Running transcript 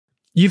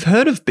You've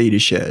heard of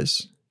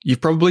BetaShares.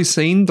 You've probably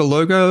seen the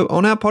logo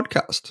on our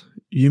podcast.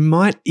 You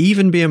might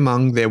even be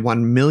among their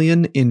 1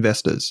 million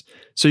investors.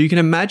 So you can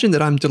imagine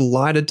that I'm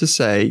delighted to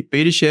say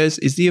BetaShares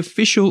is the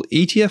official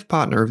ETF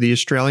partner of the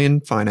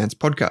Australian Finance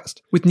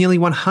Podcast. With nearly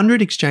 100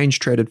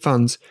 exchange-traded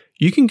funds,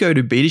 you can go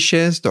to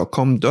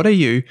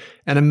betashares.com.au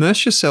and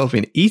immerse yourself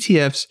in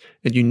ETFs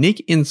and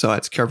unique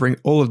insights covering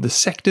all of the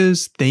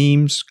sectors,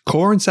 themes,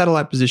 core and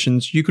satellite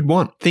positions you could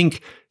want.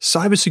 Think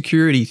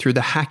cybersecurity through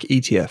the Hack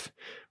ETF,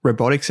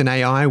 robotics and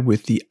AI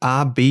with the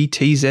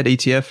RBTZ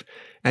ETF,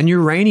 and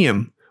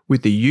uranium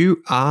with the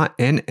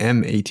URNM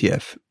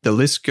ETF. The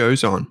list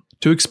goes on.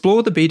 To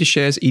explore the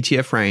BetaShares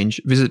ETF range,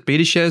 visit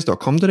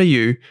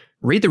betashares.com.au,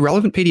 read the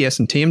relevant PDS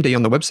and TMD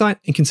on the website,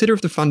 and consider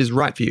if the fund is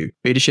right for you.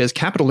 BetaShares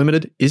Capital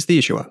Limited is the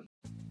issuer.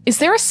 Is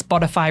there a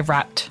Spotify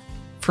Wrapped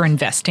for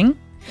investing?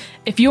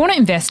 If you want to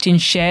invest in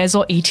shares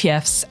or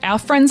ETFs, our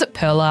friends at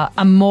Pearler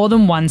are more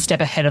than one step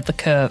ahead of the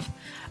curve.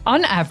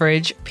 On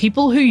average,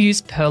 people who use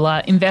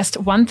Pearler invest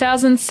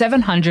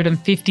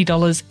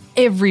 $1,750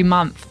 every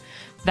month.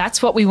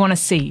 That's what we want to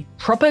see,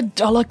 proper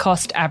dollar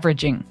cost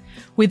averaging.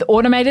 With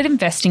automated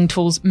investing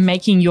tools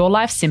making your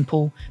life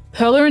simple,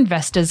 Pearler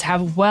investors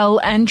have well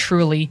and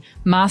truly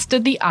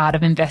mastered the art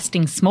of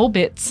investing small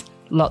bits,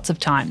 lots of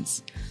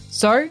times.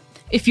 So,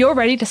 if you're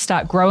ready to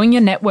start growing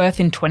your net worth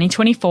in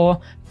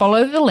 2024,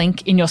 follow the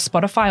link in your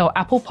Spotify or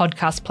Apple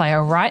podcast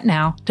player right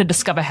now to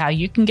discover how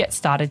you can get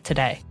started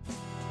today.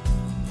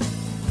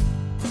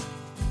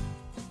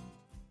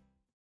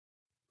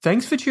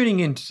 Thanks for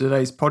tuning in to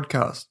today's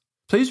podcast.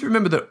 Please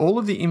remember that all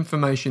of the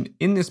information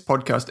in this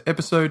podcast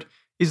episode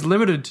is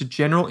limited to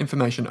general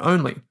information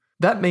only.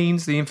 That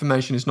means the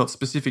information is not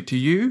specific to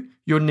you,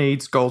 your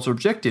needs, goals, or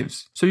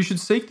objectives, so you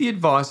should seek the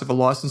advice of a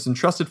licensed and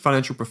trusted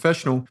financial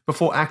professional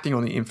before acting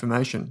on the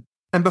information.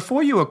 And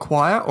before you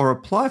acquire or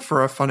apply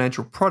for a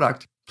financial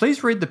product,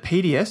 please read the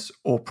PDS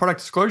or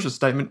product disclosure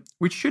statement,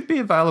 which should be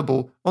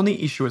available on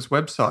the issuer's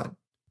website.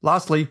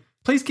 Lastly,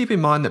 please keep in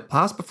mind that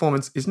past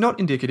performance is not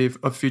indicative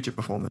of future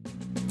performance.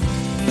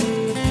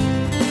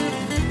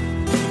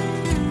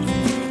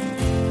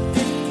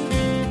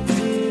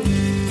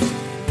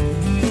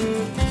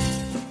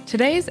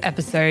 Today's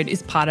episode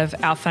is part of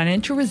our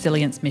financial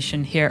resilience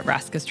mission here at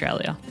Rask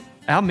Australia.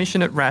 Our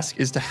mission at Rask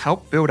is to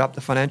help build up the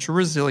financial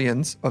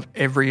resilience of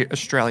every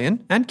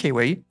Australian and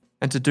Kiwi,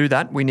 and to do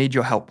that, we need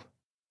your help.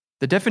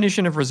 The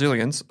definition of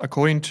resilience,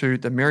 according to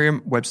the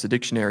Merriam-Webster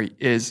Dictionary,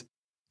 is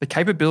the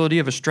capability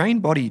of a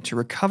strained body to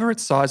recover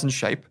its size and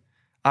shape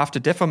after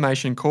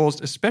deformation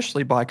caused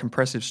especially by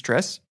compressive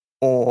stress,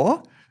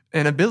 or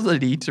an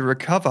ability to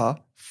recover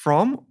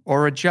from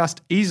or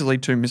adjust easily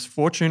to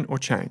misfortune or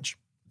change.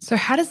 So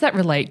how does that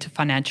relate to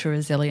financial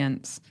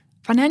resilience?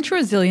 Financial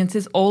resilience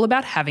is all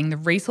about having the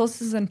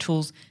resources and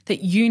tools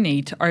that you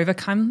need to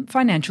overcome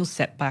financial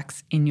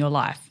setbacks in your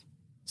life.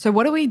 So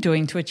what are we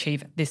doing to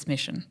achieve this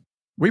mission?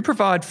 We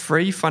provide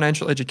free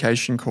financial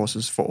education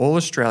courses for all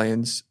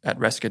Australians at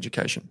Rask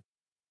Education.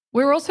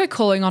 We're also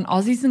calling on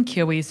Aussies and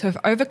Kiwis who have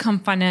overcome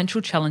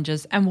financial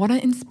challenges and want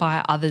to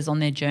inspire others on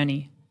their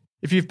journey.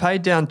 If you've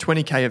paid down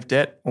 20k of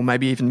debt, or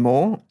maybe even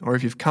more, or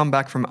if you've come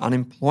back from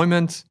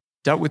unemployment,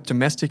 dealt with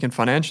domestic and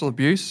financial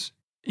abuse,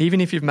 even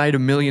if you've made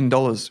 $1 million,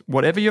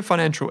 whatever your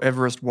financial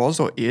Everest was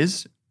or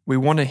is, we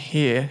want to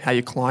hear how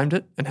you climbed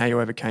it and how you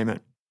overcame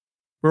it.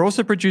 We're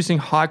also producing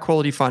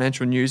high-quality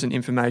financial news and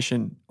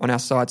information on our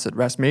sites at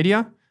Rask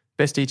Media,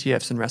 Best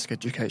ETFs and Rask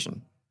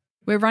Education.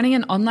 We're running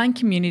an online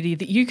community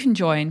that you can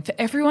join for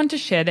everyone to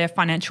share their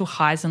financial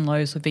highs and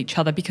lows with each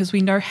other, because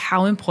we know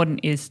how important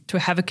it is to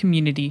have a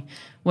community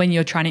when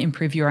you're trying to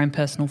improve your own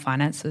personal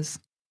finances.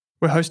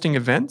 We're hosting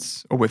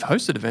events, or we've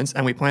hosted events,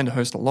 and we plan to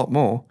host a lot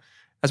more,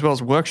 as well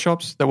as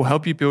workshops that will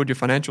help you build your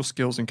financial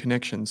skills and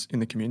connections in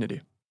the community.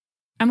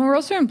 And we're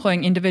also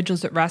employing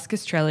individuals at Rask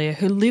Australia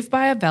who live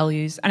by our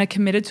values and are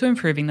committed to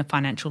improving the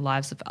financial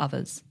lives of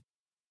others.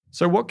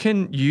 So what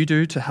can you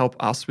do to help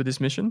us with this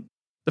mission?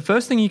 The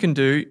first thing you can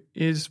do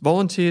is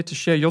volunteer to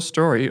share your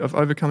story of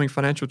overcoming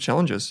financial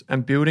challenges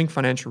and building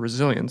financial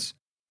resilience.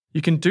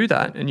 You can do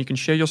that, and you can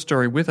share your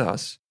story with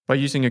us by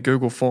using a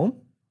Google form.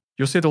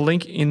 You'll see the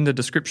link in the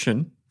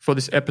description for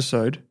this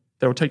episode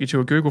that will take you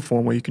to a Google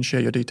form where you can share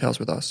your details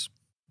with us.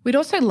 We'd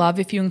also love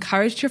if you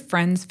encouraged your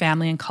friends,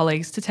 family and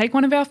colleagues to take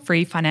one of our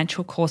free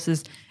financial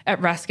courses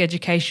at Rask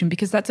Education,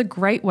 because that's a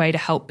great way to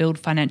help build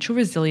financial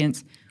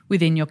resilience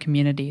within your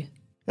community.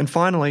 And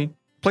finally,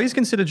 please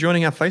consider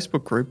joining our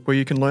Facebook group where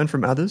you can learn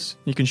from others,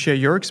 you can share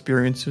your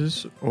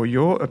experiences or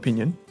your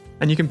opinion,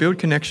 and you can build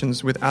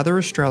connections with other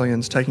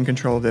Australians taking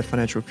control of their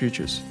financial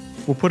futures.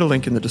 We'll put a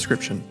link in the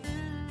description.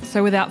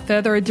 So without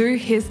further ado,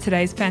 here's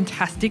today's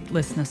fantastic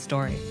listener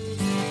story.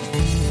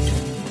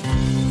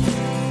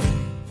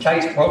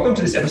 Kate, welcome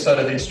to this episode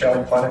of the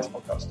Australian Finance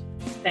Podcast.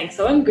 Thanks,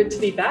 Owen. Good to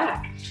be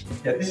back.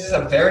 Yeah, this is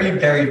a very,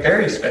 very,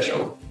 very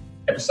special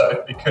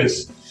episode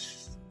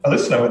because a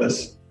listener with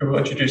us, who we'll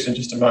introduce in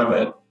just a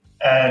moment,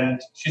 and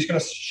she's going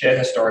to share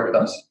her story with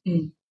us.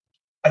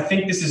 I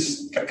think this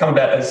has come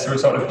about as a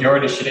result of your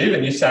initiative,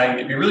 and you're saying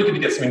it'd be really good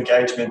to get some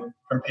engagement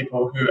from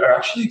people who are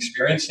actually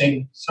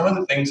experiencing some of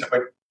the things that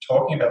we're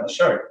talking about on the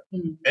show.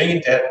 Being in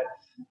debt,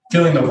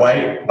 feeling the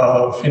weight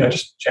of,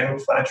 just general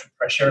financial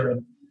pressure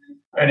and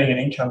earning an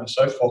income and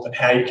so forth, and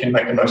how you can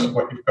make the most of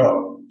what you've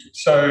got.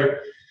 So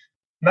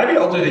maybe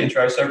I'll do the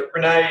intro. So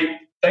Renee,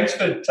 thanks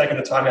for taking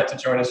the time out to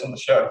join us on the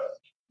show.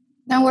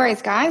 No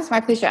worries, guys.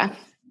 My pleasure.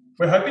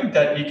 We're hoping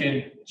that you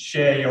can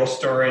share your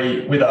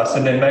story with us,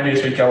 and then maybe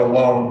as we go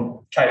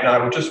along, Kate and I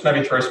will just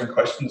maybe throw some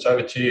questions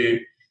over to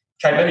you.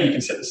 Kate, maybe you can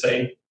set the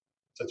scene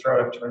to throw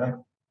over to Renee.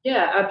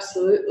 Yeah,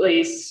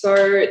 absolutely. So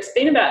it's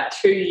been about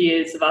 2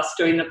 years of us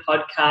doing the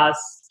podcast,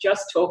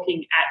 just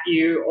talking at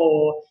you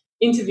or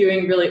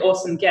interviewing really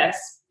awesome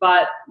guests.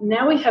 But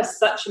now we have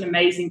such an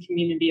amazing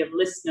community of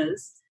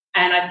listeners,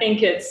 and I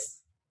think it's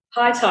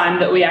high time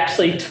that we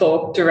actually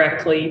talk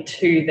directly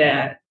to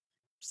them.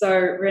 So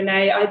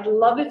Renee, I'd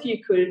love if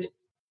you could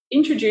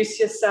introduce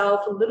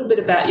yourself, a little bit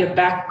about your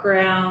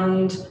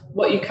background,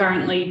 what you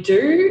currently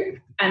do,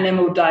 and then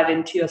we'll dive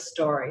into your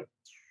story.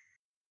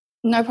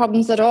 No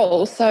problems at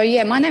all. So,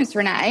 my name's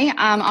Renee.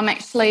 I'm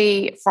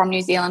actually from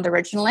New Zealand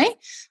originally.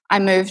 I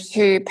moved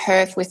to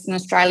Perth, Western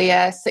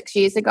Australia 6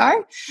 years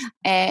ago.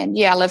 And,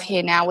 I live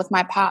here now with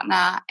my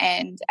partner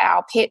and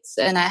our pets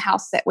in a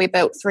house that we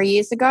built 3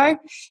 years ago.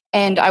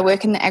 And I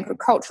work in the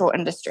agricultural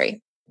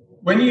industry.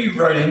 When you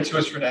wrote into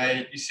us,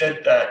 Renee, you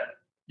said that,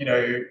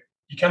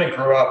 you kind of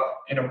grew up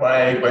in a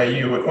way where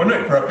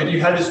not grew up, but you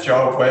had this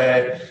job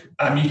where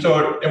you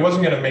thought it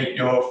wasn't going to meet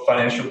your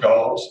financial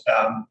goals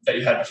that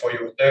you had before you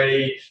were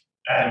 30.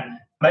 And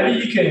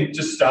maybe you can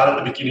just start at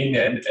the beginning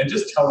and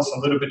just tell us a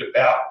little bit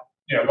about,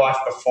 life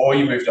before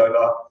you moved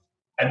over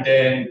and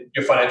then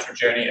your financial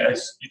journey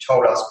as you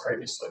told us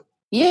previously.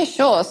 Yeah,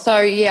 sure. So,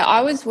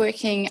 I was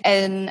working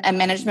in a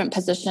management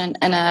position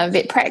in a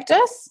vet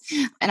practice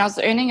and I was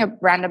earning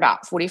around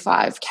about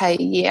 45K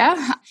a year.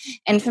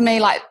 And for me,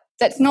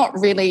 that's not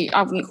really,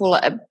 I wouldn't call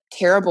it a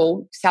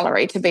terrible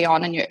salary to be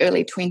on in your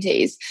early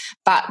 20s.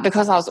 But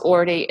because I was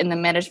already in the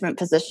management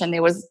position,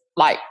 there was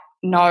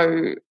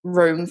no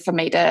room for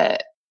me to,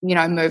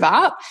 move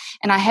up.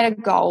 And I had a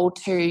goal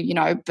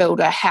to, build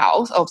a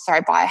house,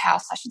 buy a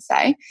house, I should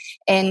say.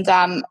 And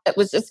it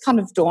was just kind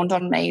of dawned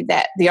on me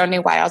that the only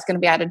way I was going to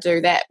be able to do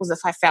that was if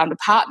I found a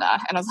partner.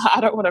 And I was like, I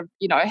don't want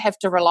to, have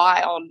to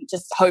rely on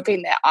just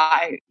hoping that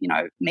I,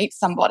 meet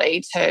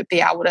somebody to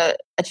be able to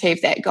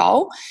achieve that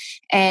goal.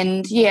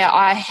 And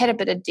I had a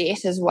bit of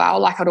debt as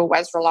well. I'd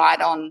always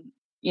relied on,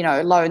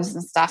 loans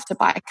and stuff to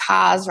buy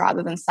cars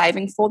rather than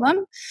saving for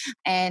them.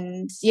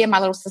 And my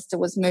little sister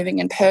was moving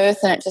in Perth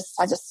and I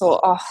just thought,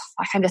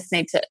 I just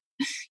need to,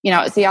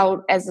 it's the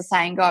old, as the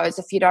saying goes,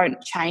 if you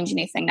don't change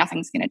anything,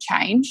 nothing's going to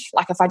change.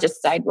 If I just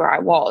stayed where I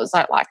was,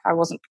 I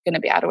wasn't going to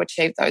be able to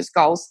achieve those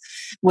goals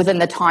within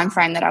the time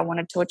frame that I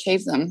wanted to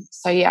achieve them.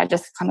 So I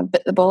just kind of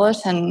bit the bullet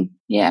and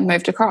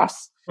moved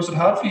across. Was it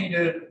hard for you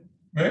to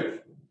move?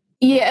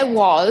 Yeah, it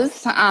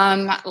was.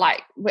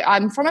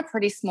 I'm from a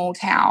pretty small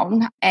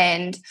town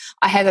and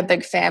I have a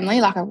big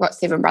family. I've got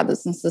 7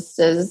 brothers and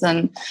sisters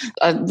and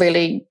a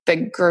really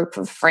big group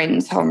of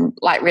friends who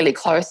I'm really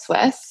close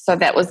with. So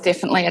that was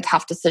definitely a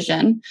tough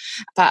decision.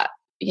 But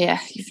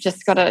you've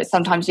just got to,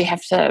 sometimes you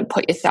have to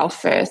put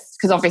yourself first,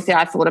 because obviously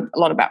I thought a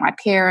lot about my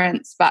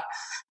parents, but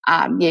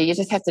you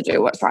just have to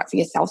do what's right for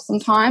yourself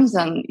sometimes.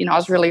 And, I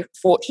was really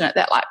fortunate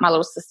that my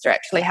little sister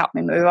actually helped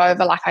me move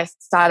over. I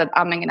started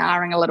umming and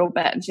ahhing a little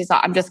bit and she's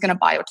like, I'm just going to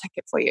buy your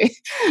ticket for you.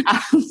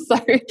 So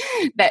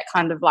that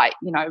kind of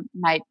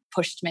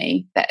pushed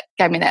me, that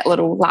gave me that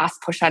little last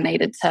push I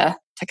needed to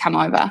come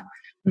over.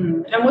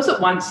 And was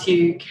it once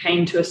you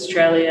came to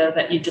Australia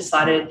that you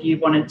decided you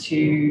wanted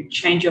to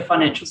change your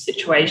financial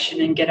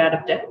situation and get out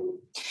of debt?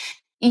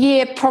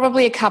 Yeah,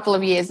 probably a couple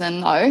of years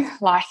in though.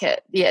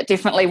 It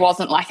definitely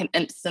wasn't an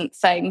instant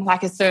thing.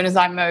 As soon as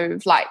I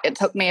moved, it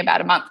took me about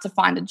a month to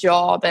find a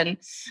job and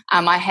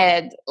I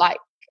had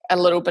a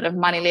little bit of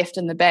money left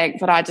in the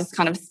bank, but I just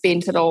kind of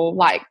spent it all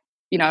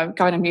going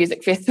to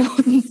music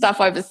festivals and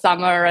stuff over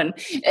summer and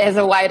as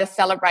a way to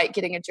celebrate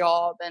getting a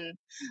job. And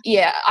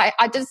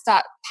I did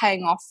start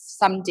paying off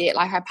some debt.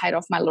 I paid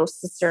off my little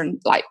sister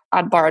and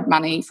I'd borrowed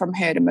money from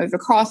her to move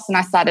across and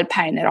I started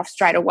paying that off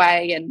straight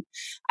away. And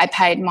I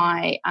paid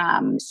my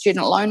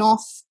student loan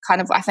off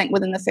I think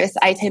within the first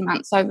 18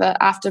 months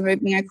after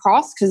moving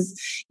across, because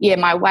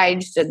my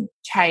wage did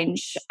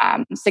change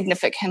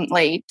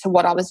significantly to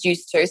what I was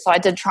used to. So I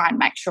did try and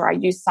make sure I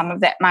used some of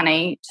that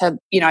money to,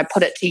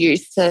 put it to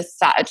use to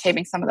start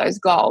achieving some of those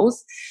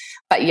goals.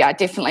 But I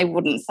definitely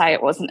wouldn't say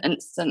it was an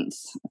instant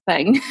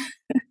thing.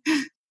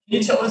 Can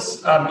you tell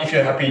us, if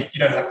you're happy, you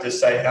don't have to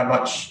say how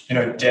much,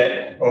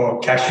 debt or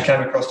cash you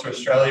came across to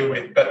Australia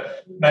with,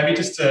 but maybe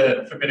just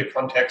for a bit of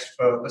context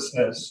for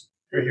listeners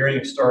who are hearing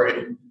your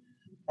story,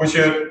 would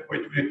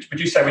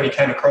you say when you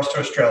came across to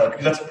Australia,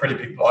 because that's a pretty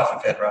big life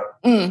event,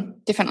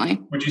 right?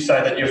 Definitely. Would you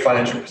say that your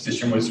financial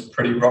position was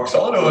pretty rock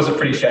solid or was it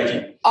pretty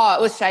shaky? Oh,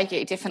 it was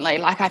shaky, definitely.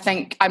 I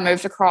think I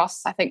moved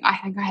across, I think I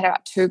had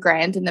about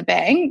 $2,000 in the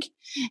bank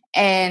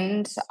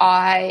and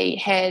I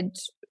had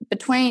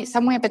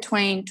somewhere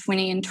between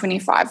 20 and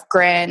 25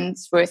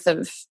 grand's worth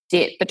of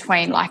debt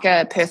between like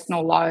a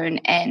personal loan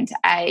and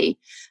my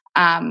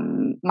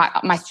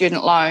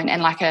student loan,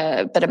 and like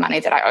a bit of money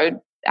that I owed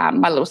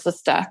my little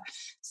sister.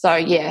 So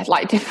yeah,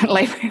 like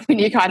definitely when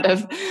you kind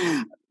of,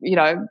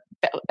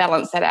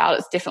 balance that out,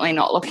 it's definitely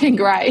not looking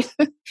great.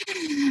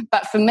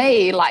 But for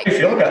me, like, how do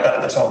you feel about that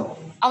at the time?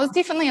 I was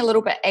definitely a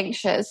little bit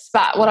anxious,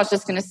 but what I was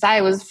just going to say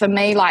was, for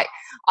me, like,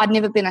 I'd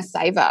never been a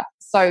saver.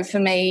 So for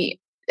me,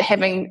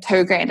 having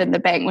 $2,000 in the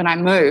bank when I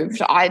moved,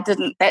 that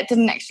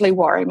didn't actually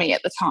worry me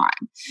at the time.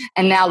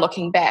 And now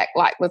looking back,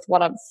 like with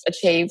what I've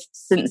achieved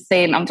since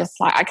then, I'm just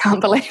like, I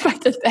can't believe I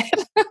did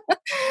that.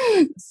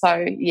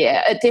 So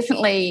yeah, it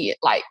definitely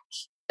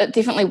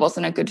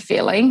wasn't a good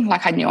feeling.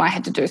 Like, I knew I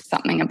had to do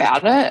something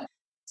about it.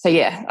 So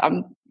yeah,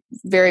 I'm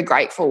very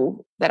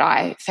grateful that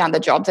I found the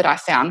job that I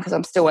found, because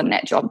I'm still in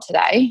that job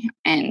today.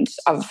 And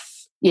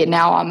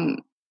now I'm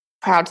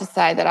proud to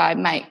say that I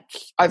make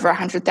over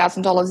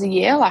 $100,000 a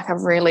year. Like,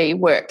 I've really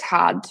worked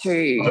hard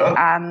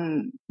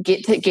to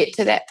get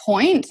to that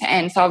point.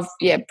 And so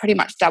I've pretty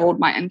much doubled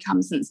my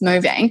income since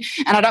moving.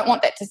 And I don't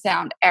want that to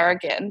sound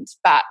arrogant,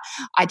 but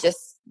that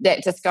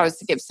just goes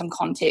to give some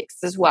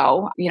context as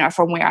well,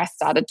 from where I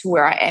started to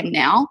where I am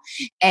now.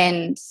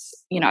 And,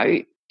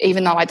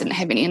 even though I didn't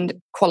have any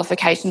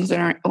qualifications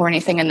or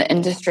anything in the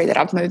industry that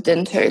I've moved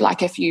into,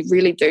 like, if you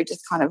really do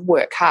just kind of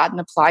work hard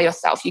and apply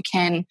yourself, you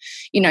can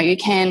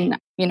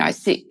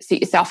set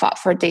yourself up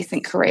for a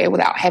decent career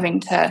without having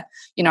to,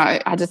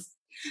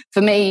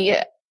 for me,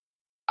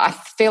 I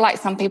feel like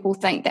some people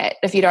think that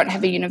if you don't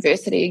have a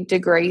university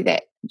degree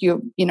that you're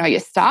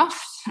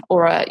stuffed,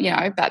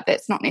 but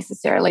that's not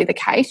necessarily the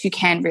case. You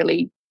can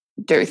really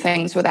do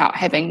things without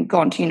having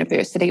gone to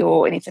university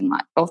or anything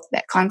like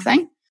that kind of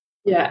thing.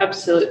 Yeah,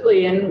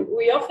 absolutely. And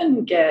we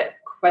often get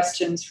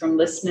questions from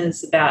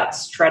listeners about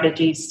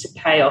strategies to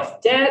pay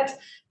off debt.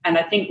 And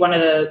I think one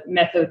of the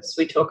methods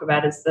we talk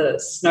about is the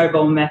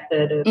snowball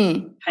method of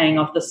paying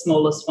off the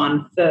smallest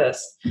one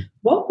first.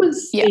 What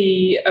was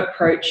the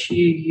approach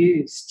you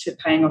used to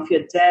paying off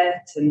your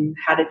debt, and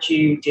how did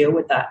you deal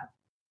with that?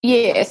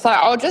 Yeah, so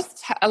I'll just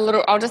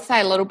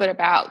say a little bit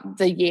about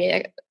the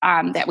year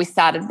that we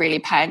started really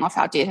paying off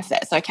our debt, if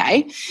that's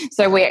okay.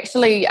 So we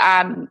actually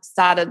I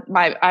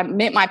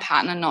met my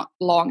partner not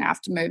long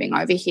after moving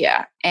over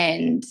here,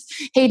 and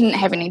he didn't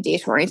have any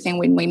debt or anything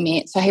when we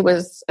met. So he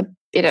was a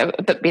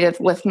bit better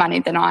with money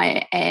than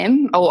I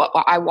am, or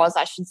I was,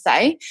 I should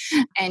say.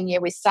 And yeah,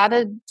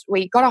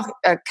 we got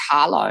a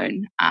car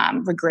loan,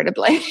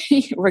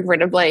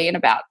 regrettably in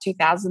about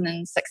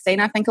 2016,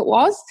 I think it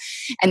was.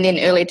 And then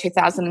early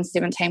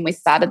 2017, we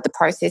started the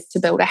process to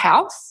build a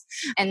house.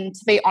 And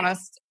to be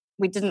honest,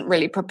 we didn't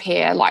really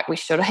prepare like we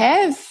should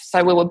have.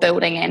 So we were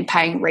building and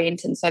paying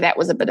rent. And so that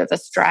was a bit of a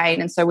strain.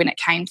 And so when it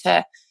came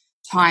to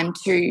time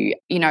to,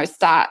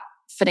 start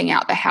fitting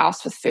out the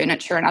house with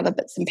furniture and other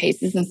bits and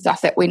pieces and stuff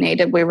that we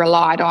needed, we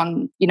relied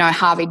on,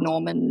 Harvey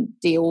Norman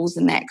deals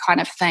and that kind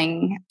of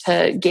thing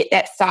to get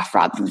that stuff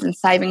rather than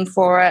saving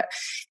for it.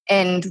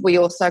 And we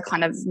also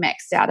kind of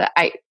maxed out an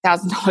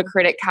 $8,000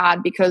 credit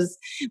card because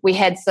we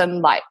had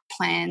some like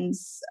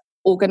plans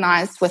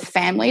organised with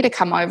family to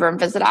come over and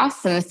visit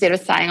us, and instead of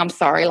saying, I'm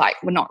sorry, like,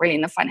 we're not really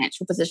in the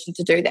financial position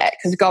to do that,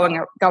 because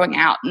going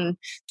out and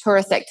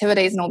tourist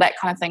activities and all that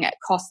kind of thing, it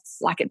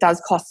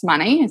does cost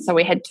money. And so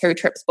we had 2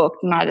 trips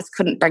booked, and I just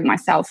couldn't bring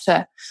myself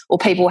to, or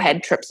people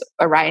had trips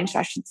arranged,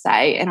 I should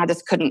say, and I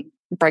just couldn't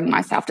bring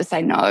myself to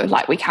say no,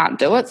 like, we can't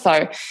do it.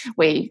 So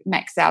we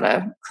maxed out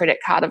a credit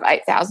card of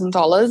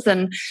 $8,000.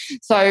 And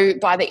so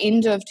by the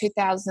end of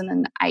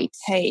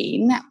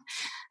 2018,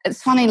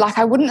 it's funny, like,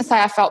 I wouldn't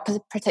say I felt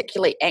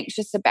particularly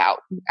anxious about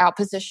our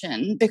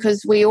position,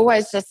 because we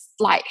always just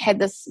like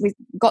we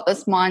got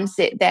this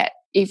mindset that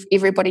if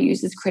everybody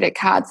uses credit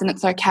cards and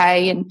it's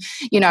okay, and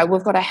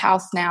we've got a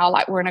house now,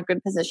 like, we're in a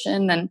good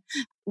position. And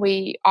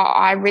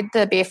I read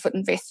the Barefoot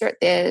Investor at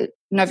the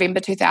November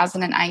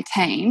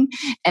 2018,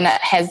 and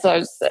it has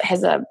a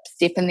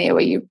step in there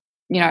where you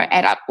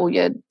add up all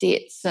your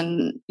debts,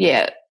 and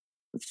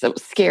so it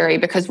was scary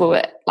because we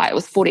were like, it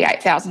was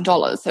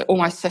 $48,000, so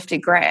almost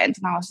 $50,000, and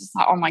I was just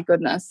like, oh my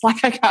goodness,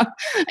 like, I can't.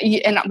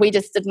 And we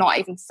just did not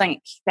even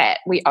think that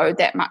we owed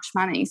that much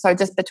money. So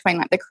just between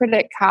like the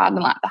credit card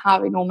and like the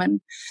Harvey Norman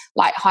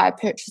like hire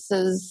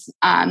purchases,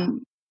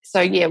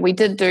 so yeah, we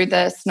did do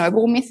the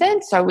snowball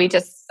method. So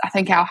I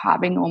think our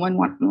Harvey Norman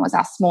one was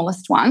our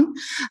smallest one.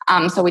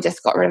 So we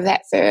just got rid of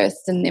that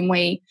first, and then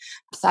we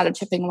started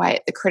chipping away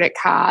at the credit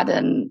card,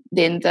 and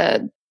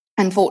then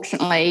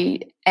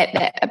unfortunately,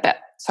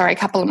 a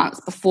couple of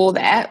months before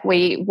that,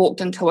 we walked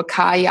into a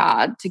car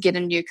yard to get a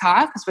new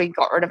car because we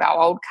got rid of our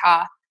old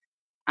car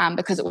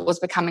because it was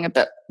becoming a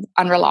bit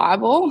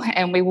unreliable.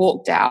 And we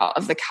walked out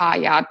of the car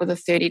yard with a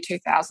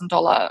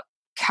 $32,000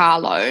 car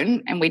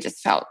loan, and we just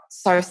felt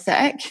so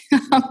sick.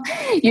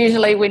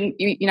 Usually when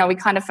we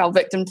kind of fell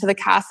victim to the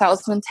car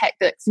salesman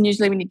tactics, and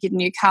usually when you get a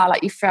new car,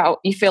 like you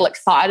feel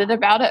excited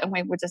about it, and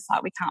we were just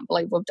like, we can't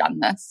believe we've done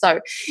this.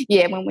 So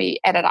yeah, when we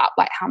added up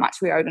like how much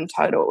we owed in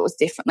total, it was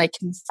definitely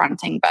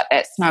confronting. But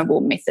that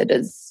snowball method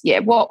is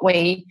what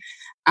we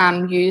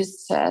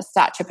use to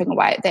start chipping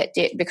away at that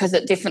debt, because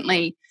it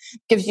definitely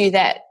gives you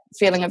that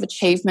feeling of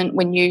achievement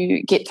when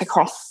you get to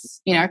cross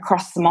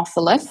them off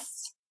the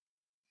list.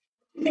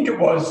 I think it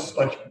was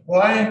like,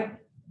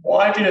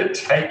 why did it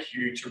take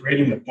you to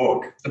reading the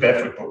book, the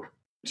Barefoot book,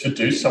 to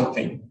do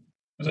something?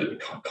 Was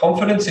it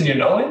confidence in your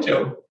knowledge,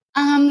 or?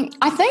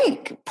 I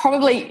think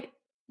probably.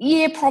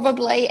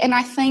 And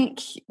I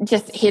think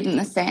just head in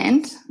the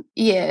sand.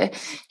 Yeah.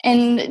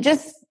 And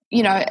just,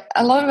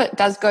 a lot of it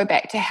does go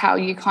back to how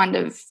you kind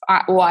of,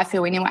 or I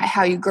feel anyway,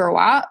 how you grew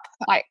up.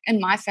 Like in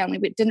my family,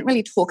 we didn't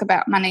really talk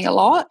about money a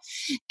lot.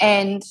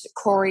 And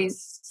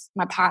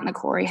my partner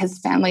Corey, his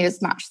family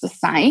is much the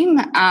same.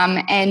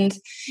 And,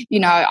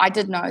 I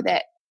did know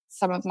that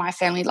some of my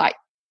family, like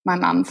my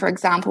mum, for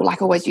example,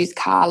 like always use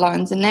car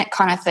loans and that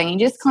kind of thing. You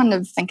just kind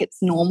of think it's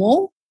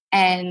normal,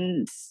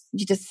 and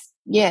you just,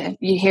 you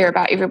hear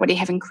about everybody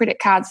having credit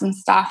cards and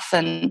stuff,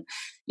 and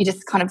you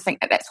just kind of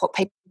think that that's what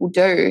people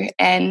do.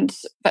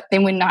 But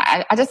then when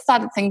I just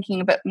started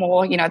thinking a bit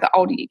more, the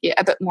older you get,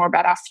 a bit more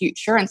about our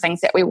future and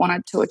things that we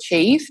wanted to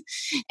achieve.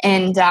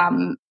 And,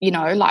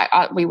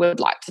 we would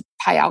like to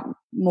pay our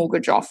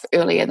mortgage off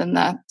earlier than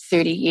the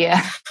 30-year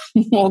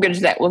mortgage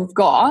that we've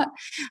got.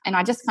 And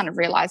I just kind of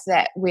realised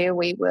that where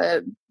we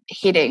were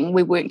heading,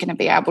 we weren't going to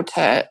be able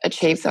to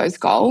achieve those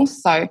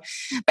goals. So,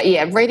 but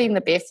yeah, reading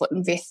The Barefoot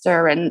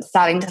Investor and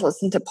starting to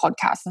listen to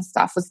podcasts and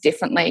stuff was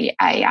definitely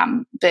a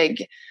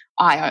big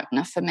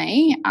eye-opener for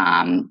me.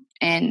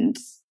 And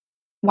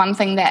one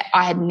thing that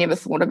I had never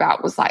thought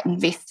about was like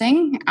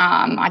investing.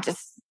 I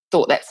just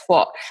thought that's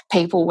what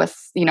people with,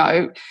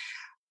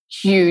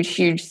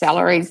 huge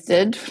salaries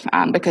did,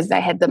 because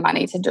they had the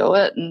money to do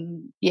it.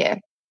 And yeah.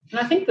 And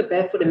I think the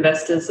Barefoot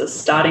Investor is a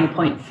starting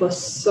point for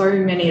so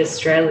many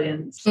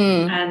Australians.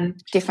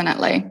 And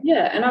definitely.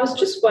 Yeah, and I was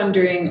just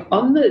wondering,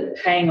 on the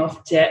paying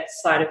off debt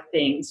side of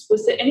things,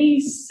 was there any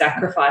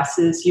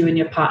sacrifices you and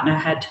your partner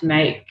had to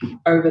make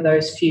over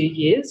those few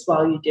years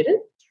while you did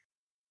it?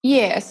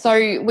 Yeah,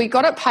 so we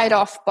got it paid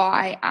off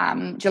by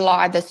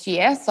July this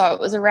year. So it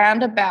was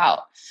around about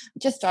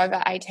just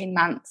over 18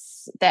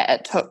 months that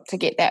it took to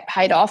get that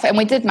paid off. And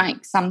we did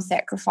make some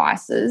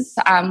sacrifices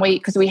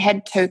because we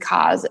had two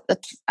cars at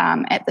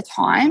the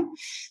time.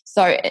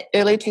 So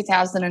early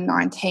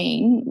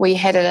 2019, we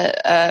had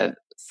a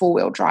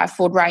four-wheel drive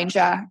Ford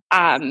Ranger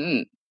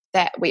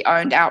that we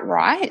owned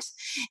outright.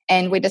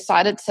 And we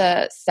decided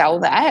to sell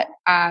that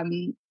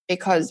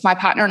because my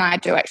partner and I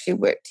do actually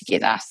work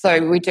together.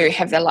 So we do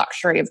have the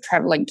luxury of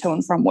travelling to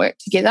and from work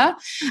together.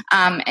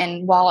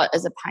 And while it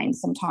is a pain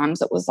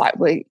sometimes, it was like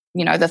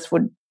this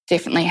would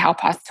definitely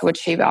help us to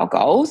achieve our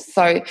goals.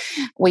 So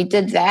we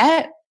did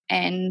that,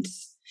 and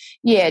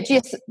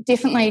just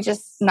definitely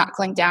just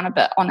knuckling down a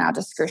bit on our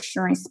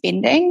discretionary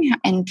spending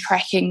and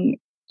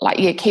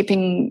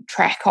keeping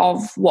track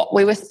of what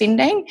we were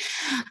spending.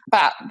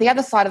 But the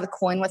other side of the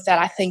coin with that,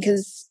 I think,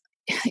 is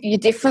you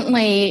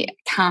definitely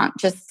can't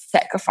just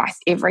sacrifice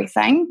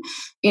everything.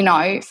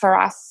 For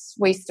us,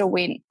 we still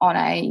went on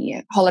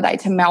a holiday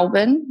to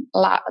Melbourne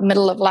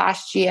middle of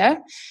last year,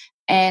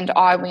 and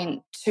I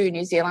went to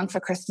New Zealand for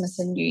Christmas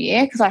and New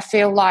Year, because I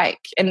feel like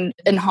in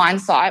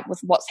hindsight, with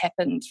what's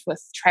happened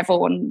with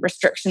travel and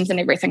restrictions and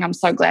everything, I'm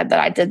so glad that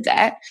I did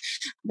that,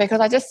 because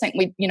I just think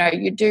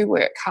you do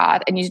work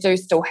hard and you do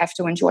still have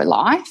to enjoy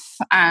life.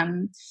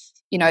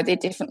 There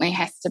definitely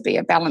has to be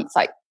a balance.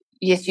 Like,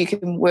 yes, you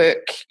can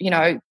work,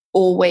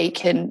 all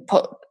week and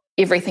put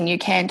everything you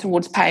can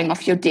towards paying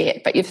off your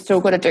debt, but you've still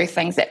got to do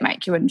things that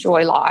make you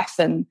enjoy life.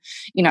 And,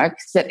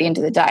 because at the end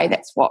of the day,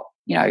 that's what,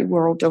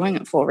 we're all doing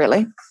it for,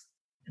 really.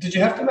 Did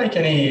you have to make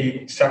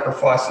any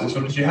sacrifices,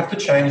 or did you have to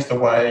change the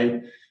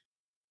way,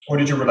 or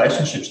did your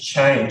relationships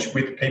change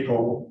with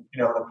people,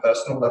 on a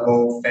personal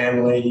level,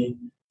 family,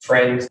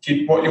 friends?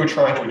 Did what you were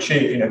trying to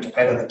achieve, to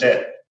pay down the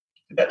debt,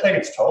 did that take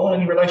its toll on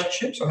any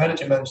relationships, or how did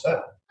you manage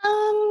that?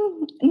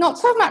 Not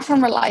so much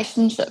on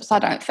relationships, I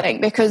don't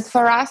think, because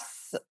for us,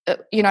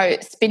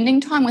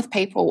 spending time with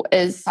people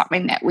is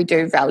something that we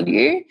do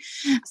value.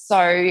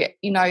 So,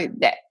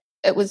 that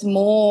it was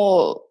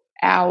more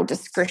our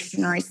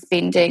discretionary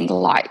spending,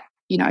 like,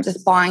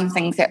 just buying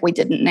things that we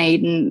didn't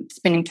need and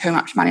spending too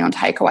much money on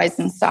takeaways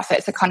and stuff.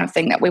 That's the kind of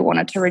thing that we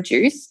wanted to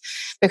reduce,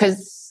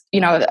 because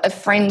if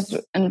friends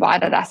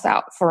invited us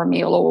out for a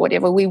meal or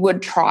whatever, we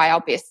would try our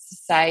best to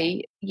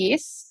say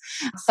yes.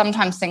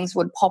 Sometimes things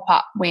would pop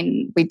up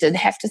when we did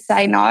have to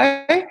say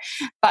no.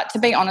 But to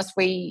be honest,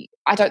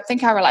 I don't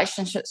think our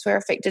relationships were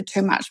affected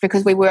too much,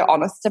 because we were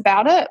honest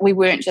about it. We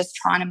weren't just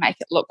trying to make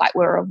it look like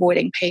we were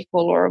avoiding people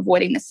or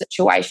avoiding the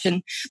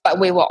situation, but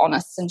we were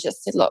honest and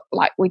just said, look,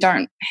 like, we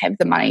don't have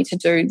the money to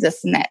do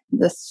this and that,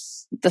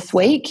 this this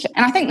week.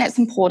 And I think that's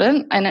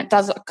important, and it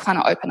does kind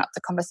of open up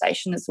the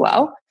conversation as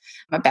well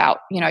about,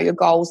 your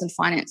goals and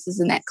finances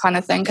and that kind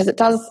of thing, because it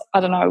does, I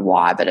don't know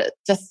why, but it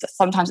just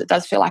sometimes it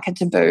does feel like a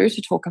taboo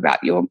to talk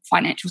about your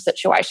financial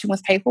situation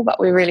with people,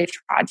 but we really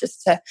try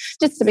just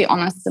to be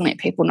honest and let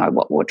people know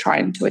what we're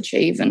trying to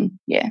achieve. And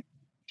yeah.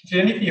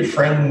 Did any of your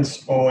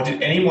friends or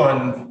did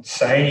anyone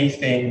say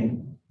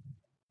anything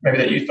maybe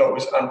that you thought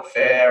was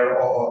unfair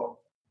or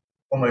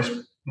almost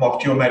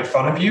mocked you or made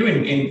fun of you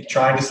in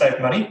trying to save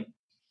money?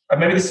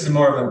 Maybe this is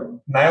more of a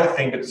male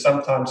thing, but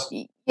sometimes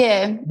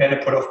men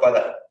are put off by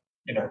that,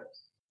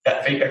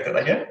 that feedback that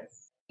they get.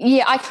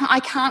 Yeah, I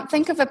can't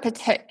think of a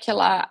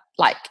particular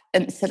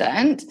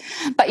incident,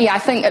 but yeah, I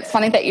think it's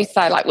funny that you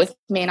say with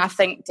men. I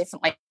think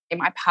definitely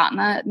my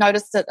partner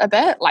noticed it a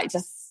bit,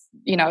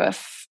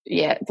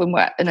 when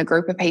we're in a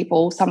group of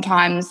people,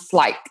 sometimes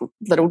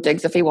little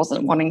digs if he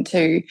wasn't wanting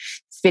to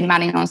spend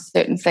money on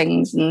certain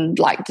things and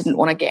didn't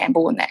want to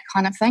gamble and that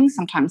kind of thing.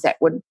 Sometimes that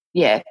would,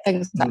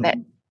 things like that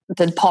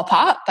did pop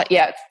up. But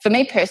yeah, for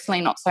me personally,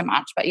 not so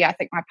much. But yeah, I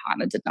think my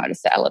partner did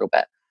notice that a little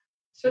bit.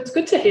 So it's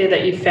good to hear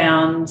that you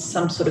found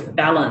some sort of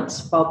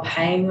balance while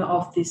paying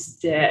off this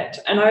debt.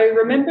 And I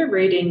remember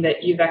reading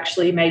that you've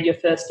actually made your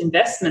first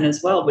investment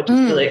as well, which is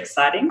really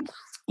exciting.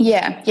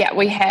 Yeah,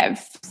 we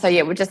have. So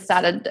yeah, we just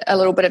started a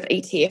little bit of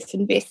ETF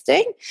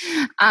investing.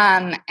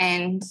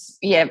 And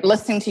yeah,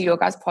 listening to your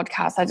guys'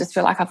 podcast, I just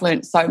feel like I've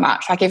learned so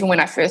much. Even when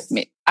I first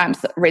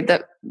read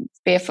the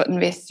Barefoot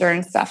Investor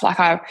and stuff,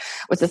 I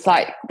was just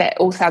that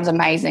all sounds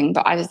amazing,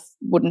 but I just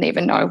wouldn't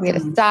even know where to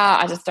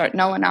start. I just don't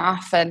know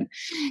enough. And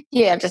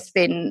yeah, I've just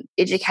been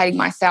educating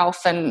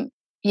myself, and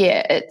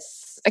yeah,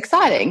 it's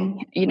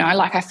exciting.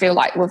 I feel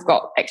like we've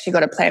got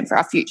a plan for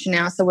our future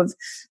now. So we've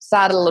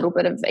started a little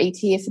bit of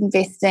ETF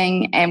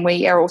investing, and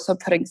we are also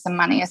putting some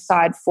money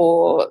aside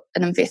for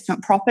an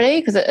investment property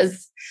because it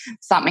is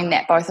something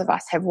that both of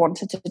us have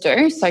wanted to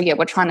do. So yeah,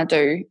 we're trying to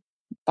do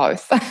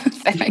both.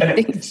 If that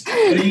makes sense.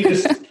 Do you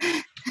just,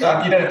 you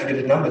don't have to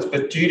get the numbers,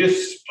 but do you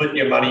just split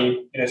your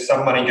money?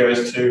 Some money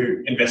goes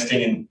to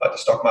investing in the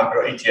stock market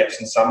or ETFs,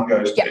 and some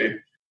goes to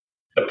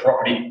the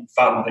property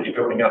fund that you're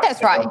building up.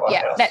 That's right.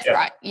 Yeah, that's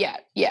right.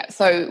 Yeah.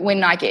 So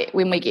when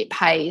we get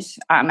paid,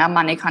 our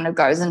money kind of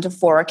goes into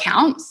 4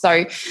 accounts.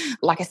 So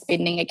a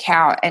spending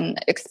account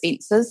and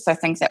expenses, so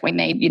things that we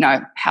need,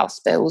 house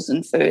bills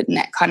and food and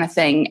that kind of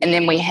thing. And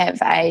then we have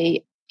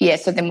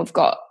so then we've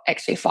got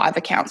actually 5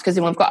 accounts, because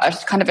then we've got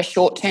a kind of a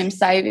short-term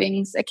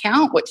savings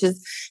account, which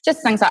is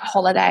just things like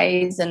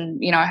holidays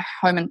and,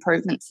 home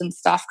improvements and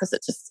stuff, because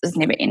it just is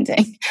never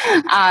ending.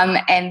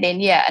 And then,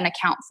 an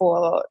account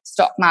for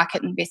stock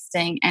market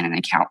investing, and an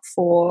account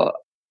for,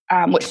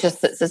 which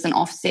just sits as an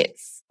offset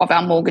of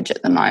our mortgage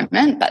at the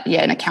moment, but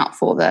an account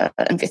for the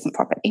investment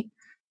property.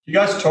 You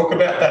guys talk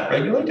about that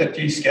regularly?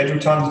 Do you schedule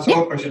time to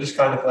talk, or is it just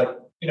kind of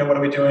what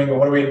are we doing, or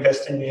what are we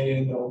investing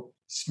in, or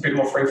it's a bit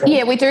more free form?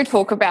 Yeah, we do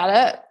talk about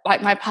it.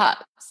 My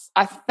partner,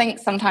 I think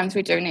sometimes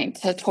we do need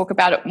to talk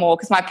about it more,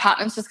 because my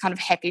partner's just kind of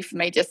happy for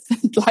me just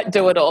to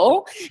do it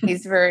all.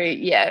 He's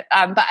very,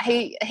 but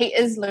he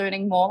is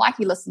learning more.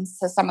 He listens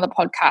to some of the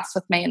podcasts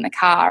with me in the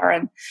car,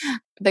 and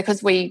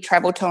because we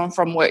travel to and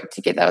from work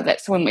together,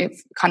 that's when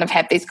we've kind of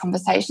had these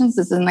conversations,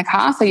 is in the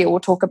car. So we'll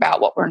talk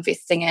about what we're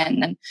investing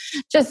in, and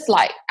just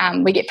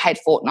we get paid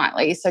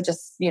fortnightly. So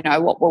just,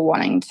 what we're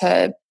wanting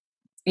to,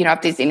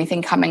 if there's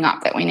anything coming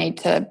up that we need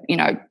to,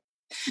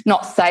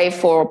 not save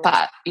for,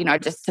 but,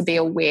 just to be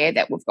aware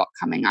that we've got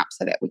coming up,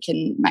 so that we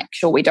can make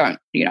sure we don't,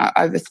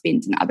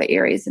 overspend in other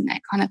areas and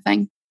that kind of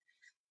thing.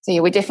 So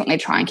yeah, we definitely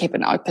try and keep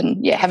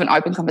have an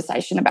open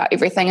conversation about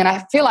everything. And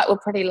I feel like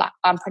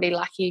I'm pretty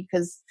lucky,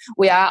 because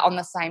we are on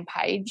the same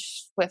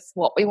page with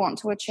what we want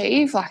to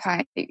achieve.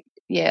 I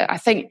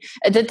think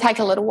it did take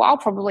a little while,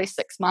 probably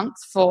 6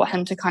 months, for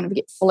him to kind of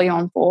get fully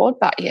on board,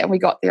 but yeah, we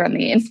got there in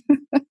the end.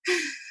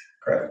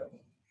 Great.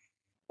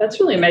 That's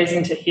really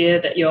amazing to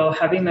hear that you're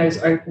having those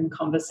open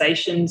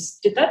conversations.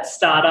 Did that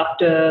start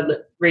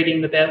after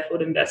reading The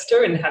Barefoot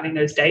Investor and having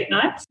those date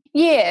nights?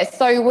 Yeah,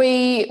 so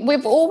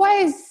we've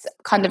always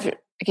kind of,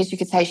 I guess you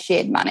could say,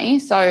 shared money.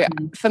 So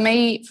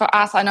for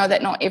us, I know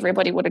that not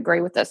everybody would agree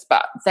with this,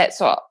 but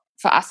that's what,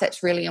 for us,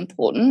 that's really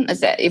important,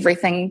 is that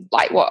everything,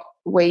 what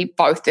we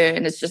both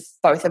earn, is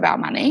just both of our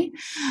money.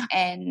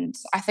 And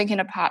I think in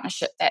a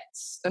partnership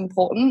that's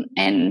important.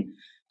 And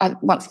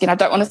once again, I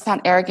don't want to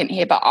sound arrogant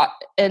here, but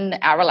in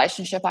our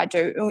relationship, I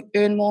do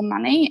earn more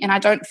money, and I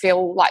don't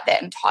feel like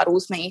that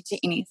entitles me to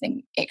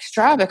anything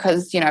extra,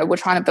 because, we're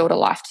trying to build a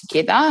life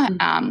together.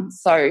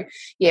 So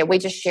yeah, we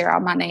just share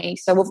our money.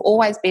 So we've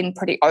always been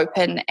pretty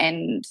open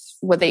and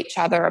with each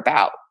other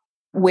about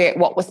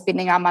what we're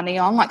spending our money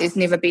on. There's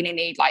never been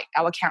any,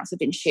 our accounts have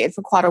been shared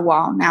for quite a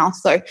while now,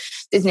 so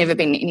there's never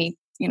been any,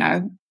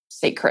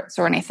 secrets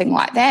or anything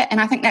like that. And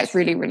I think that's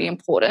really, really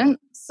important.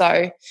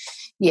 So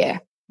yeah.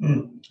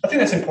 I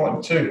think that's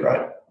important too,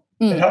 right?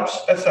 It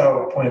helps. That's the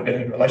whole point of being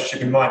in a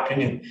relationship, in my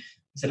opinion,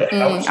 is that it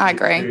helps I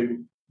agree.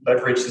 To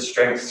leverage the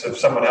strengths of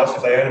someone else.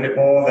 If they earn a bit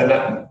more, then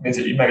that means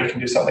that you maybe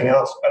can do something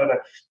else. I don't know.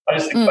 I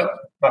just think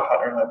my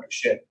partner and I have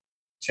shared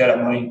shared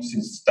our money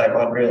since day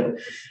one, really.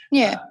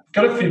 Yeah.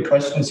 Got a few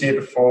questions here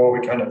before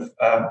we kind of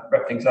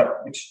wrap things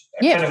up, which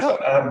are kind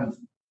of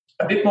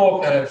a bit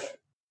more kind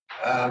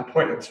of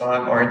point in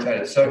time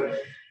orientated. So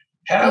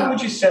how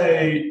would you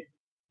say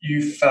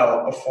you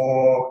felt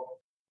before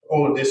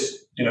all of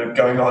this,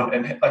 going on,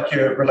 and like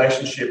your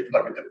relationship,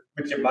 like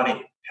with your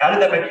money? How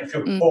did that make you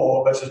feel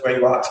before versus where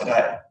you are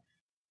today?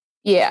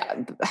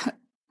 Yeah.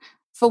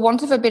 For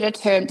want of a better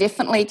term,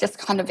 definitely just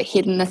kind of a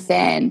head in the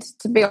sand.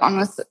 To be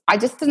honest, I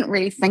just didn't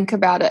really think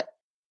about it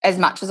as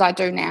much as I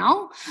do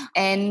now.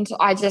 And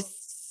I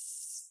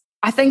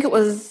think it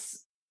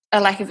was a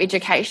lack of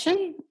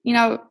education,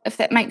 if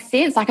that makes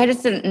sense. Like, I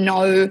just didn't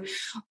know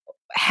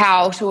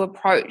how to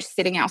approach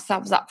setting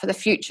ourselves up for the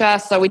future.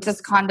 So we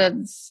just kind of,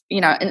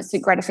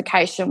 instant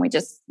gratification, we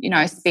just,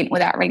 spent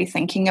without really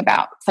thinking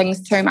about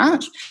things too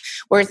much.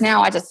 Whereas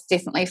now I just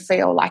definitely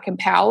feel like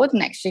empowered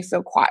and actually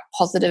feel quite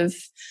positive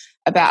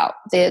about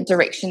the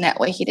direction that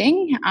we're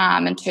heading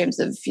in terms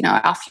of,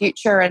 our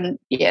future. And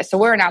so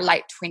we're in our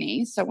late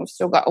 20s, so we've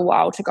still got a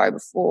while to go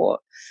before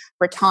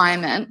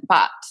retirement.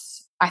 But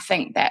I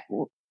think that,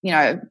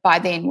 by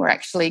then we're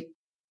actually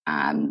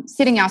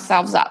setting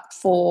ourselves up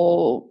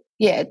for,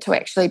 to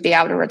actually be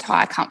able to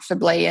retire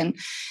comfortably. And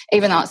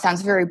even though it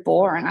sounds very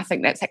boring, I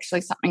think that's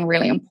actually something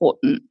really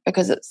important,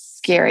 because it's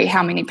scary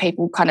how many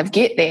people kind of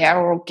get there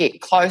or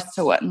get close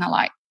to it and they're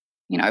like,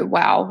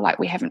 wow, like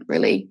we haven't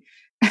really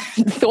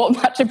thought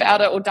much about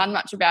it or done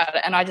much about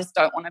it, and I just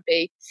don't want to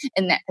be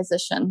in that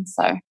position.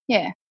 So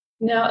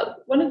Now,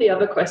 one of the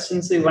other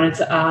questions we wanted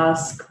to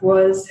ask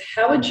was,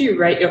 how would you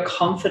rate your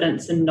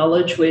confidence and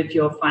knowledge with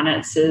your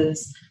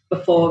finances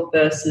before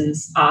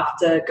versus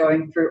after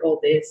going through all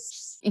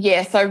this?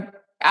 So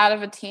out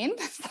of a 10,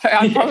 so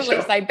I'd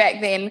probably say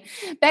back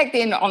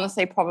then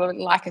honestly probably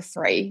like a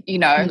 3.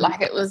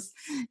 Like it was,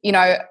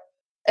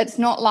 it's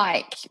not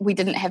like we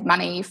didn't have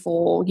money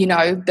for,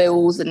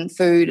 bills and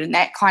food and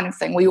that kind of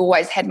thing. We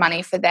always had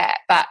money for that,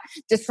 but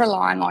just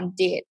relying on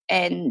debt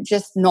and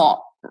just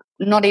not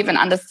even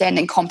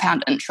understanding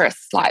compound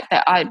interest like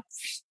that.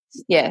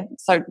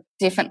 So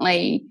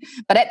definitely.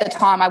 But at the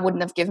time, I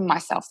wouldn't have given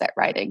myself that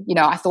rating.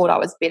 I thought I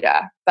was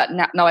better, but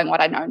knowing what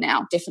I know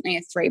now, definitely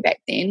a 3 back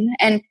then.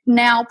 And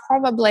now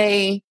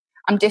probably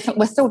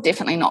we're still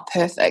definitely not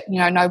perfect.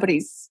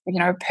 Nobody's,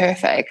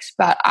 perfect,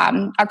 but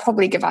I'd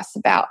probably give us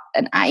about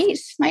an 8,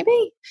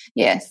 maybe.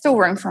 Yeah, still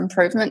room for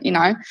improvement.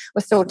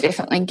 We're still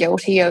definitely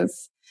guilty of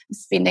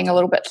spending a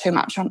little bit too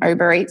much on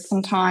Uber Eats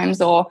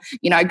sometimes, or,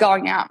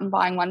 going out and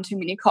buying one too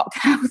many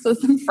cocktails with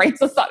some friends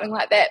or something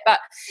like that.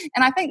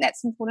 And I think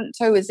that's important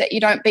too, is that you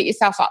don't beat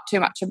yourself up too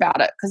much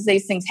about it, because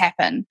these things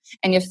happen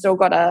and you've still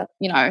got to,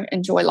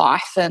 enjoy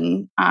life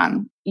and,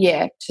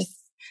 just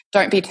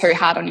don't be too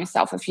hard on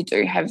yourself if you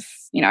do have,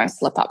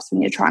 slip-ups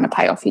when you're trying to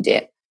pay off your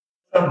debt.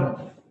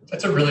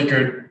 That's a really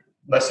good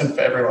lesson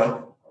for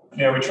everyone.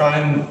 We try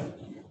and,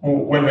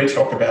 when we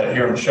talk about it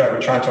here on the show,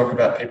 we try and talk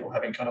about people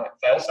having kind of like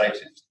fail-safes.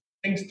 If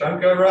things don't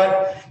go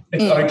right,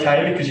 it's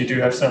okay, because you do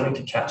have something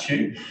to catch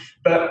you.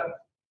 But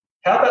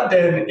how about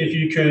then if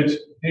you could,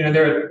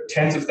 there are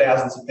tens of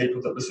thousands of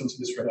people that listen to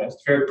this right now. It's a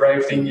very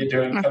brave thing you're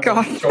doing. Oh,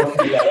 God. Talking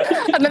about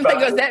it. I didn't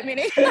think it was that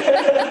many.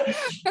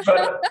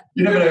 But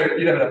you never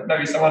know.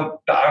 Maybe someone,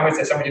 I won't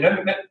say someone,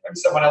 maybe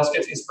someone else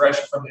gets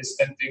inspiration from this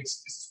and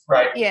thinks, this is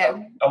great. Yeah.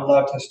 I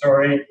loved her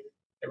story.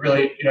 It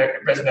really,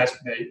 it resonates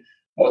with me.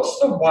 What's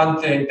the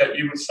one thing that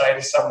you would say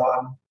to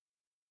someone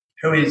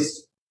who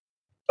is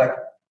like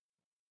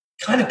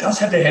kind of does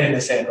have their head in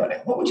the sand right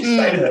now? What would you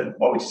say to them?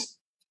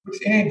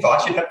 Any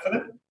advice you'd have for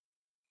them?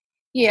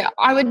 Yeah,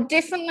 I would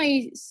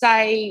definitely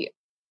say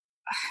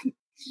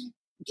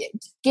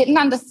get an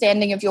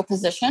understanding of your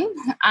position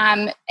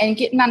and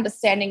get an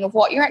understanding of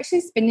what you're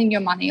actually spending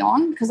your money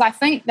on, because I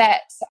think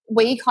that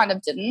we kind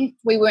of didn't.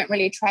 We weren't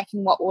really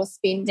tracking what we were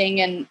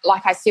spending, and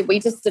like I said, we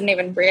just didn't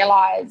even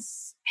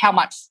realise how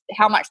much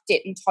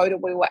debt in total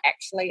we were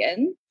actually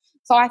in.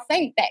 So I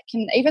think that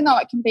even though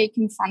it can be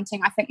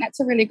confronting, I think that's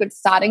a really good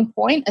starting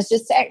point, is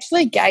just to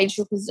actually gauge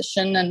your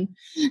position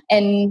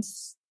and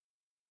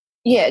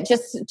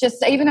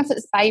just even if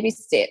it's baby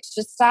steps,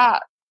 just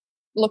start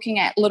looking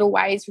at little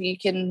ways where you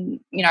can,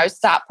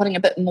 start putting a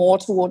bit more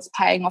towards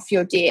paying off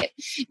your debt.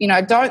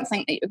 Don't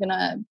think that you're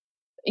going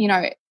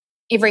to,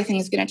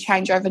 everything's going to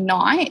change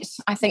overnight.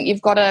 I think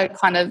you've got to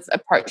kind of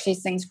approach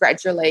these things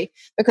gradually,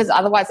 because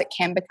otherwise it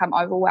can become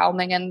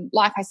overwhelming. And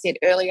like I said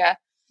earlier,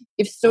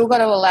 you've still got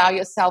to allow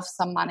yourself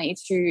some money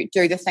to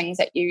do the things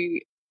that you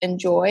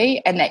enjoy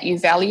and that you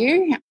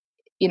value.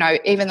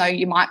 Even though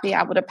you might be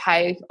able to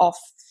pay off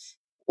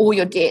all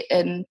your debt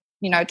in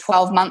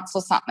 12 months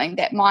or something,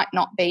 that might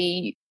not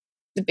be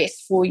the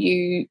best for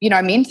you,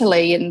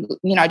 mentally and,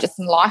 just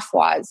in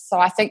life-wise. So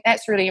I think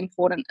that's really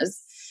important,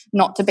 is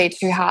not to be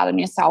too hard on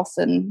yourself.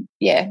 And,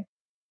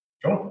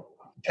 Cool.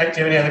 Kate, do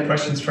you have any other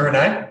questions for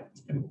Renee?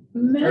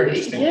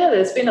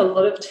 There's been a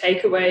lot of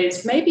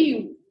takeaways.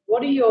 Maybe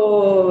what are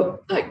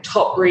your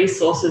top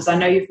resources? I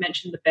know you've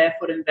mentioned the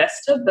Barefoot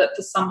Investor, but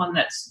for someone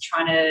that's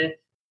trying to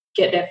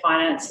get their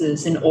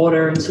finances in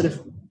order and sort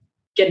of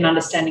get an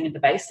understanding of the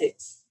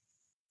basics.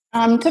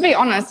 To be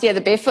honest,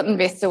 the Barefoot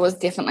Investor was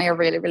definitely a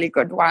really, really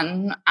good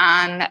one.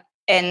 And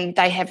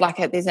they have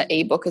there's an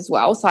ebook as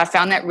well. So I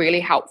found that really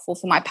helpful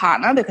for my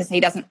partner because he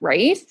doesn't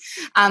read.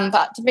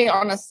 But to be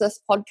honest, this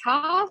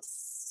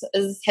podcast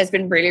has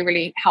been really,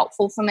 really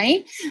helpful for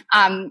me.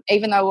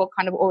 Even though we're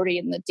kind of already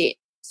in the debt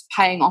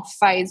paying off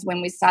phase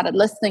when we started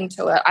listening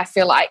to it, I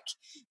feel like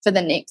for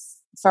the next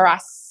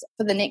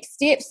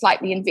steps, like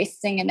the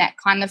investing and that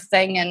kind of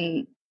thing.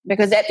 And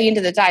because at the end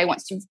of the day,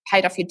 once you've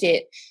paid off your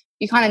debt,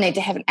 you kind of need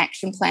to have an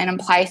action plan in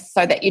place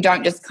so that you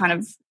don't just kind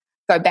of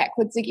go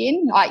backwards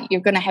again. Like you're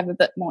going to have a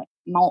bit more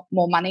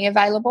money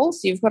available.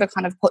 So you've got to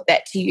kind of put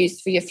that to use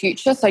for your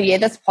future. So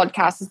this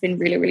podcast has been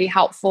really, really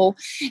helpful.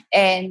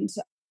 And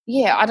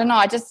I don't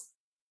know,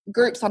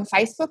 groups on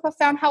Facebook I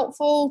found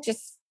helpful.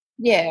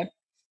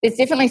 There's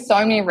definitely so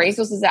many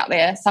resources out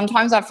there.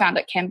 Sometimes I've found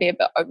it can be a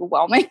bit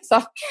overwhelming.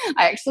 So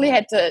I actually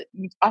I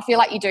feel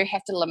like you do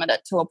have to limit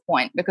it to a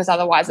point because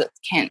otherwise it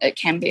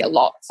can be a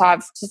lot. So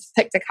I've just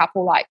picked a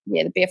couple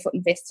the Barefoot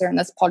Investor and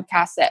this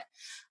podcast that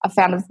I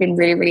found have been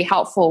really, really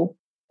helpful.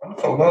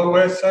 Wonderful. Well,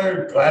 we're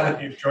so glad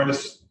that you've joined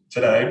us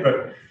today.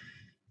 But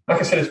like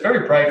I said, it's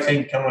very brave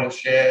thing to come on and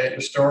share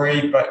your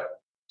story.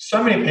 But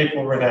so many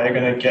people, Renee, are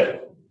going to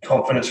get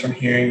confidence from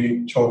hearing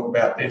you talk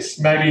about this.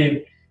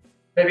 Maybe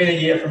in a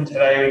year from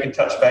today, we can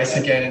touch base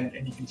again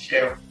and you can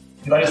share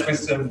your latest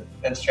wisdom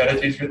and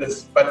strategies with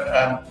us. But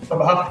on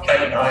behalf of Kate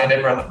and I and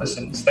everyone that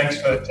listens,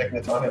 thanks for taking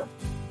the time out.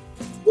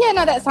 Yeah,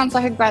 no, that sounds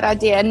like a great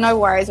idea. No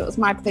worries. It was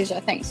my pleasure.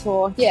 Thanks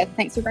for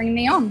bringing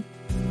me on.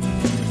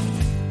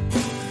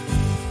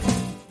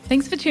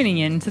 Thanks for tuning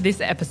in to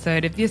this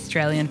episode of the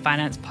Australian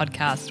Finance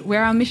Podcast,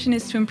 where our mission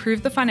is to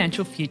improve the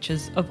financial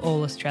futures of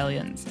all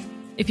Australians.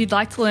 If you'd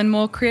like to learn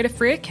more, create a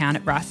free account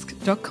at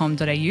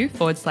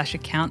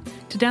rask.com.au/account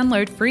to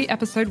download free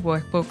episode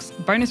workbooks,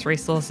 bonus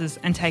resources,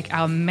 and take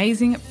our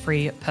amazing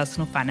free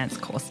personal finance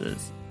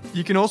courses.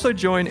 You can also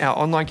join our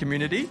online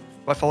community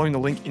by following the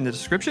link in the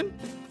description.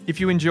 If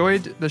you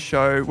enjoyed the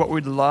show, what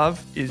we'd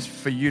love is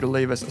for you to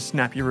leave us a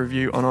snappy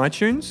review on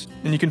iTunes.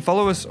 And you can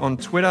follow us on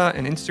Twitter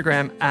and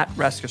Instagram at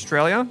Rask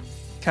Australia.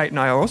 Kate and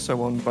I are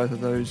also on both of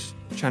those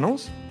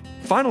channels.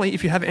 Finally,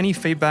 if you have any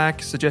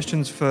feedback,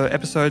 suggestions for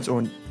episodes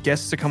or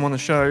guests to come on the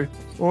show,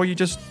 or you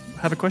just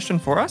have a question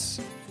for us,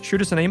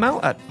 shoot us an email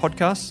at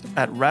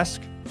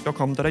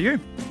podcast@rask.com.au.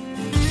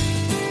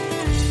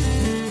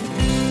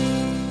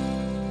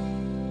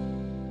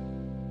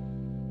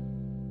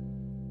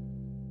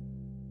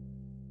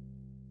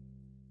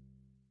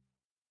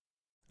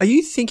 Are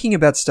you thinking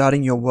about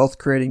starting your wealth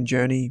creating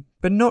journey,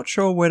 but not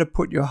sure where to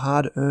put your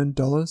hard-earned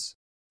dollars?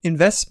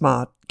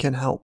 InvestSmart can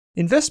help.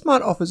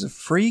 InvestSmart offers a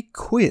free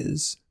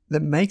quiz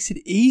that makes it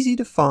easy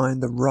to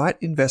find the right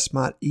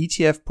InvestSmart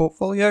ETF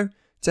portfolio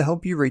to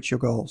help you reach your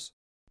goals.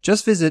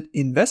 Just visit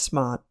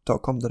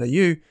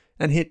investsmart.com.au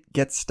and hit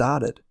Get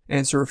Started.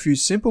 Answer a few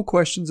simple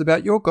questions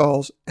about your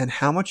goals and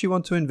how much you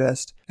want to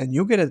invest, and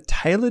you'll get a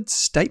tailored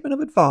statement of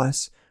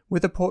advice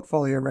with a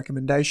portfolio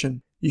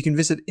recommendation. You can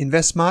visit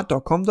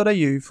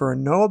investsmart.com.au for a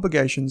no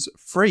obligations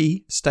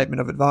free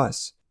statement of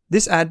advice.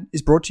 This ad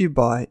is brought to you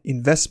by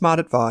InvestSmart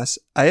Advice,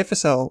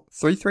 AFSL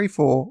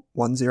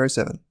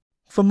 334107.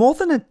 For more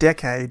than a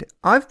decade,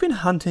 I've been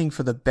hunting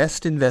for the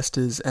best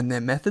investors and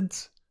their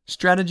methods,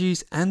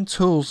 strategies, and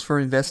tools for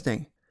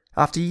investing.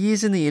 After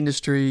years in the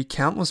industry,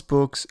 countless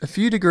books, a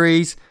few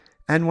degrees,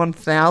 and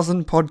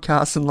 1,000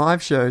 podcasts and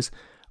live shows,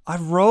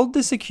 I've rolled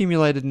this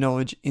accumulated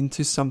knowledge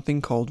into something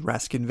called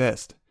Rask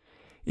Invest.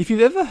 If you've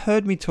ever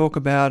heard me talk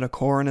about a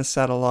core and a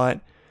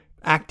satellite,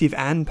 active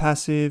and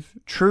passive,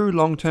 true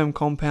long-term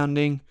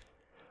compounding,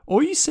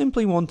 or you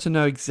simply want to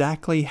know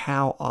exactly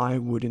how I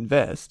would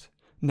invest,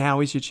 now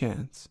is your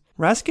chance.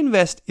 Rask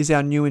Invest is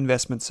our new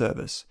investment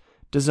service,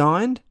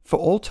 designed for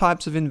all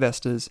types of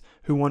investors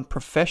who want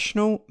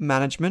professional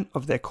management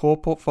of their core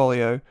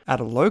portfolio at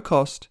a low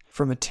cost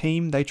from a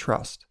team they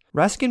trust.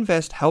 Rask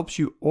Invest helps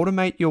you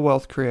automate your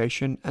wealth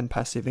creation and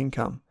passive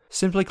income.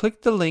 Simply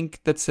click the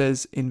link that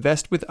says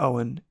Invest with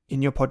Owen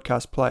in your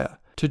podcast player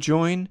to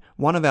join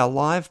one of our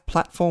live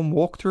platform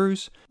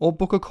walkthroughs or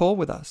book a call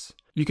with us.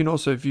 You can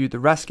also view the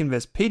Rask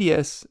Invest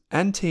PDS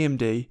and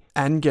TMD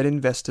and get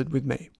invested with me.